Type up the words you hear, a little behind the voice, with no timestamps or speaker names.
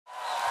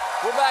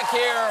We're back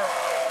here.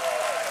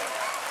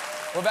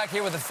 We're back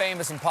here with the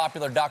famous and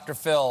popular Dr.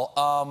 Phil.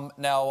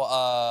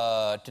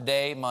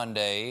 Today,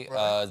 Monday,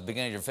 the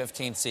beginning of your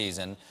 15th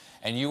season,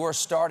 and you are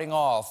starting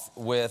off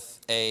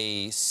with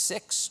a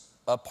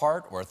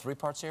six-part or a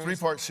three-part series?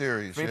 Three-part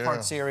series,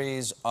 Three-part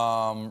series,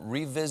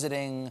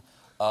 revisiting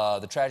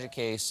the tragic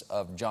case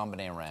of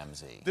JonBenet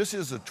Ramsey. This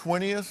is the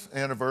 20th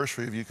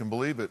anniversary, if you can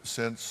believe it,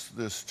 since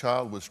this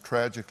child was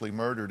tragically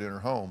murdered in her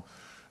home,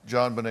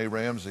 JonBenet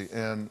Ramsey.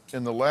 And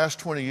in the last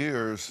 20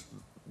 years,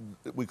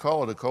 we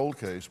call it a cold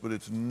case, but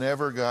it's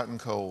never gotten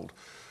cold.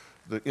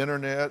 The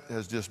internet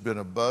has just been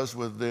abuzz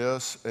with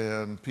this,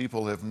 and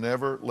people have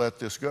never let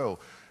this go.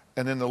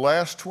 And in the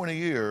last 20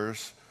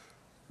 years,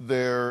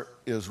 there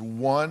is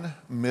one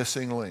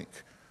missing link.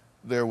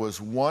 There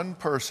was one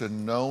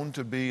person known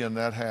to be in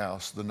that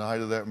house the night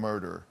of that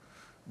murder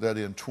that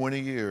in 20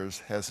 years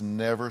has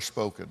never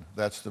spoken.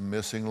 That's the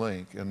missing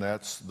link, and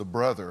that's the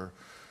brother,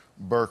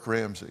 Burke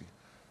Ramsey.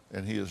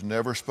 And he has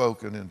never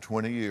spoken in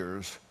 20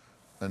 years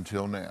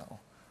until now.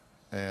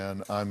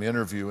 And I'm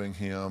interviewing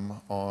him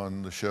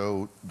on the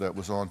show that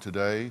was on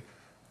today,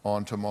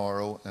 on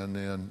tomorrow, and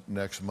then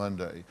next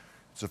Monday.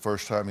 It's the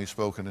first time he's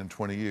spoken in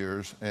 20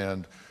 years.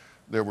 And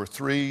there were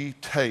 3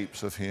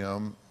 tapes of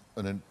him,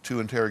 and 2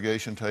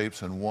 interrogation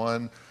tapes and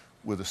 1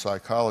 with a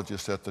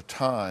psychologist at the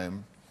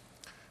time.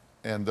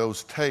 And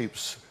those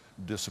tapes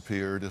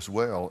disappeared as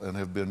well and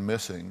have been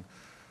missing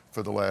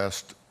for the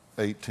last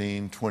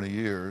 18, 20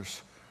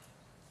 years.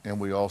 And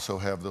we also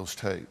have those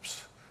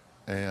tapes.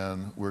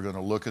 And we're going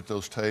to look at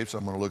those tapes.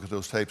 I'm going to look at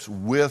those tapes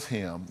with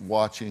him,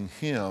 watching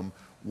him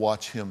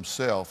watch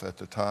himself at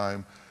the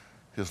time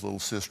his little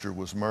sister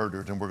was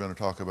murdered. And we're going to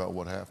talk about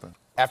what happened.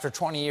 After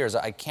 20 years,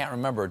 I can't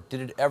remember,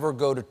 did it ever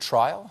go to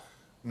trial?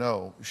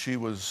 No, she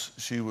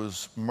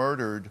was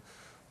murdered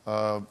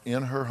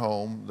in her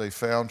home. They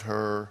found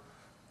her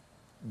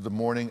the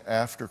morning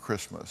after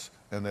Christmas,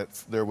 and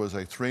that there was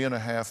a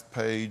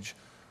 3.5-page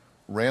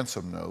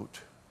ransom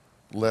note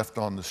left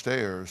on the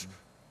stairs,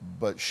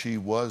 but she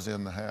was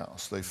in the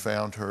house. They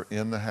found her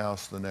in the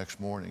house the next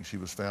morning. She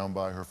was found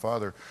by her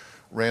father.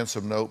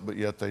 Ransom note, but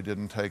yet they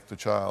didn't take the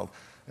child.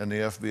 And the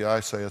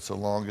FBI say it's the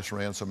longest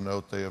ransom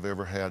note they have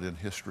ever had in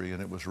history,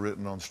 and it was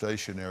written on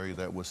stationery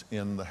that was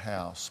in the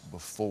house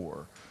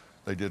before.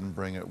 They didn't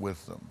bring it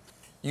with them.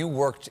 You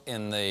worked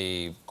in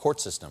the court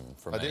system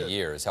for many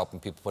years, helping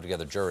people put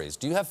together juries.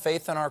 Do you have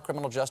faith in our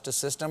criminal justice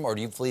system, or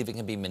do you believe it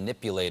can be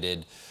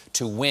manipulated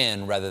to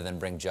win rather than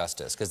bring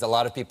justice? Because a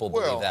lot of people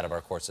believe that of our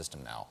court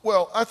system now.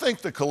 Well, I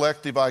think the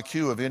collective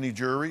IQ of any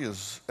jury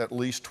is at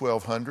least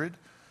 1,200.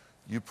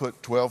 You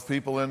put 12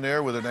 people in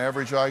there with an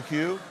average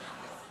IQ,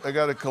 they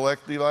got a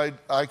collective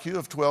IQ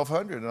of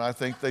 1,200, and I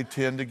think they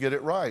tend to get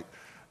it right.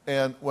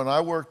 And when I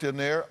worked in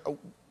there,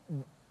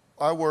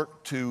 I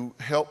worked to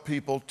help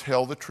people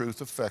tell the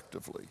truth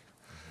effectively.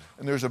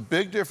 And there's a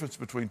big difference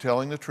between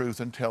telling the truth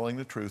and telling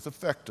the truth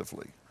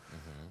effectively.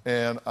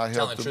 And I help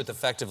Telling the truth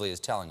effectively is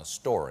telling a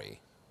story.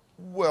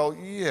 Well,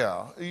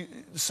 yeah.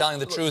 Telling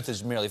the truth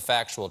is merely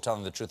factual.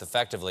 Telling the truth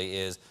effectively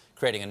is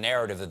creating a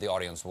narrative that the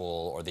audience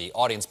will, or the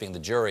audience being the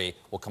jury,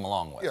 will come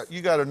along with. Yeah,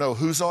 you got to know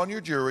who's on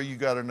your jury. You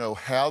got to know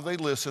how they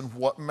listen,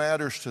 what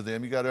matters to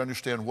them. You got to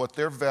understand what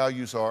their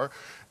values are,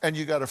 and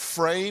you got to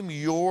frame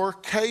your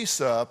case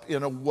up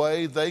in a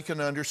way they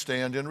can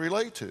understand and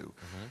relate to.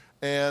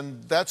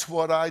 And that's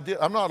what I did.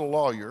 I'm not a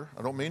lawyer.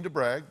 I don't mean to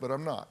brag, but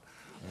I'm not.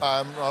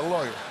 I'm not a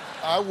lawyer.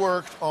 I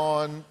worked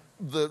on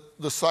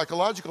the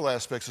psychological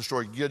aspects of the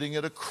story, getting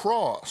it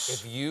across.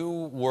 If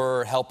you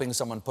were helping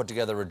someone put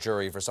together a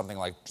jury for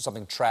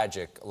something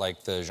tragic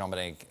like the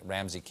JonBenet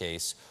Ramsey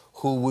case,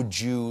 who would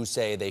you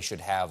say they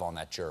should have on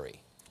that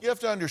jury? You have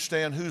to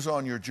understand who's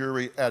on your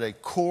jury at a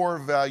core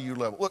value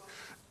level. Look,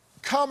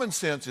 common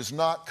sense is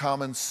not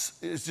common.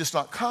 It's just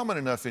not common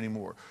enough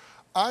anymore.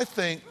 I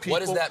think people. What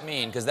does that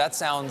mean? Because that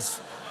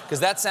sounds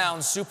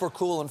super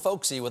cool and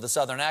folksy with a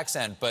Southern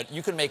accent, but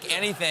you can make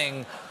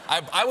anything.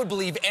 I would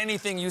believe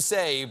anything you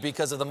say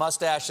because of the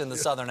mustache and the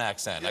Southern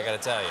accent, I gotta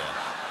tell you.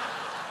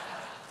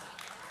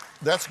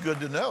 That's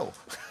good to know.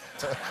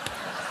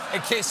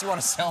 In case you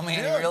want to sell me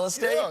any real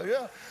estate?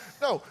 Yeah.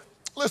 No,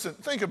 listen,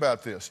 think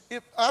about this.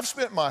 I've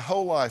spent my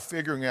whole life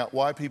figuring out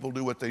why people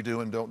do what they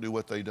do and don't do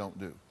what they don't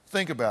do.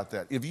 Think about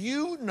that. If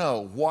you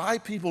know why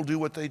people do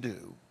what they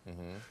do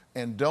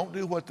and don't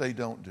do what they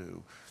don't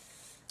do,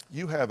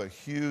 you have a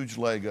huge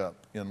leg up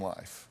in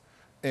life.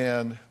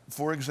 And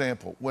for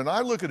example, when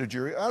I look at a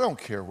jury, I don't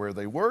care where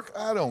they work.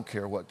 I don't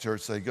care what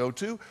church they go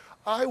to.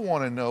 I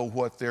want to know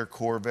what their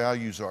core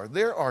values are.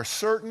 There are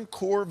certain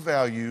core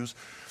values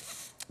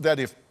that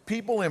if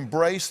people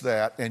embrace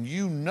that and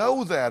you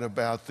know that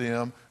about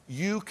them,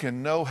 you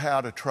can know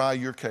how to try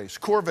your case.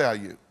 Core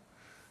value,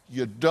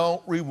 you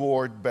don't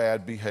reward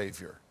bad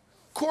behavior.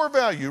 Core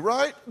value,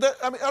 right?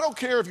 I mean, I don't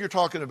care if you're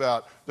talking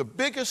about the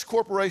biggest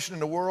corporation in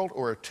the world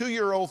or a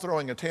 2-year-old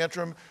throwing a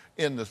tantrum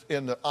in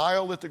the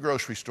aisle at the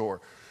grocery store.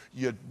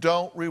 You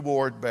don't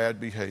reward bad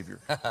behavior,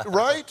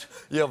 right?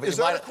 Yeah, but is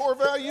that a core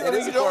value? It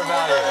is a core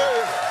value.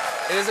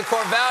 It is a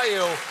core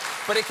value.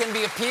 But it can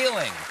be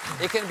appealing.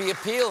 It can be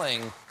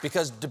appealing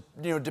because,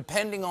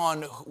 depending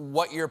on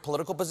what your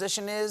political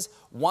position is,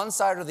 one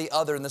side or the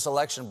other in this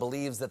election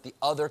believes that the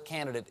other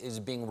candidate is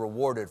being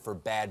rewarded for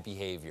bad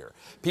behavior.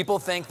 People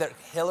think that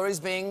Hillary's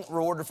being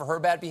rewarded for her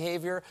bad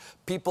behavior.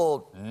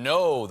 People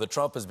know that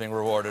Trump is being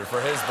rewarded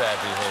for his bad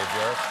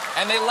behavior,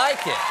 and they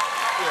like it.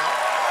 Yeah.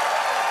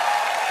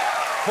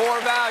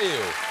 Core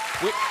value.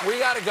 We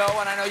got to go,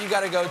 and I know you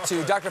got to go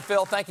too. Dr.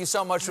 Phil, thank you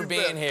so much for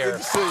being here. Good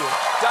to see you.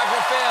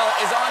 Dr. Phil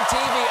is on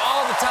TV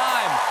all the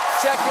time.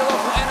 Check your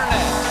local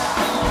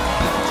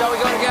internet. Shall we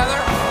go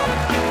together?